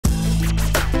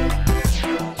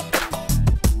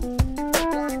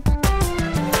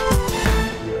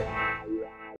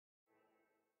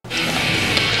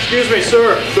me,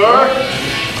 sir. Sir?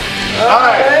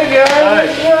 Hi. Hey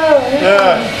guys.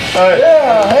 Yeah. Hi.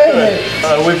 Yeah,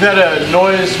 hey. We've had a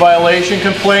noise violation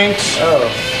complaint. Oh.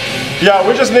 Yeah,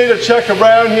 we just need to check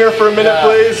around here for a minute,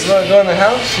 please. You want to go in the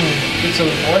house and get some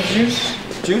orange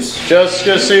juice? Just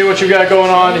to see what you got going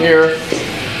on here.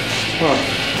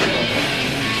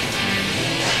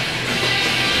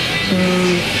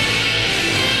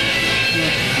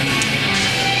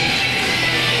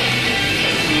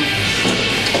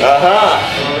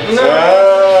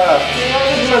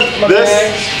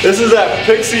 This is that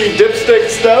pixie dipstick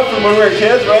stuff from when we were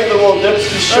kids, right? The little dips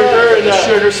of sugar and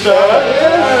sugar stuff.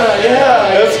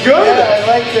 Yeah. That's good. Yeah, I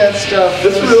like that stuff.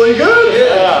 This is really good.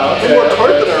 Yeah. It's more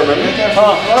tart than I remember.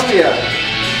 Columbia.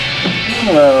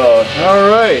 Oh, all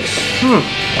right.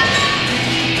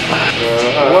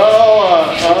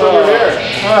 Well, what's over here?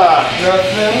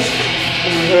 Nothing.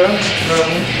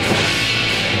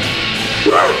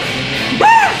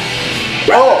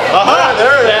 Oh, aha,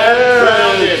 there it is.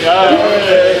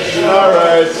 All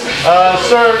right.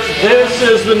 Sir, this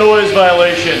is the noise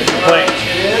violation complaint.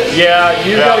 Yeah,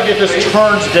 you got to get this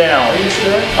turned down. Are you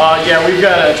sure? Yeah, we've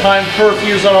got a time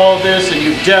curfews on all of this, and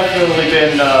you've definitely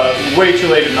been way too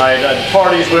late at night.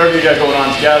 Parties, whatever you got going on,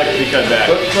 it's got to be cut back.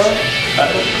 Book club?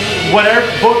 Whatever,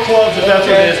 book clubs, if that's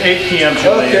what it is, 8 p.m.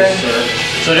 to latest, sir.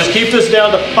 So just keep this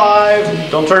down to 5.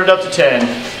 Don't turn it up to 10.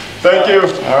 Thank you.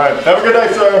 All right. Have a good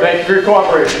night, sir. Thank you for your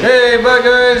cooperation. Hey, bye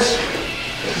guys.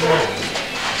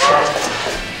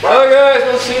 Bye guys,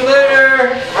 we'll see you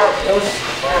later.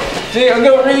 See, I'm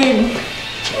gonna read.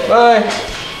 Bye.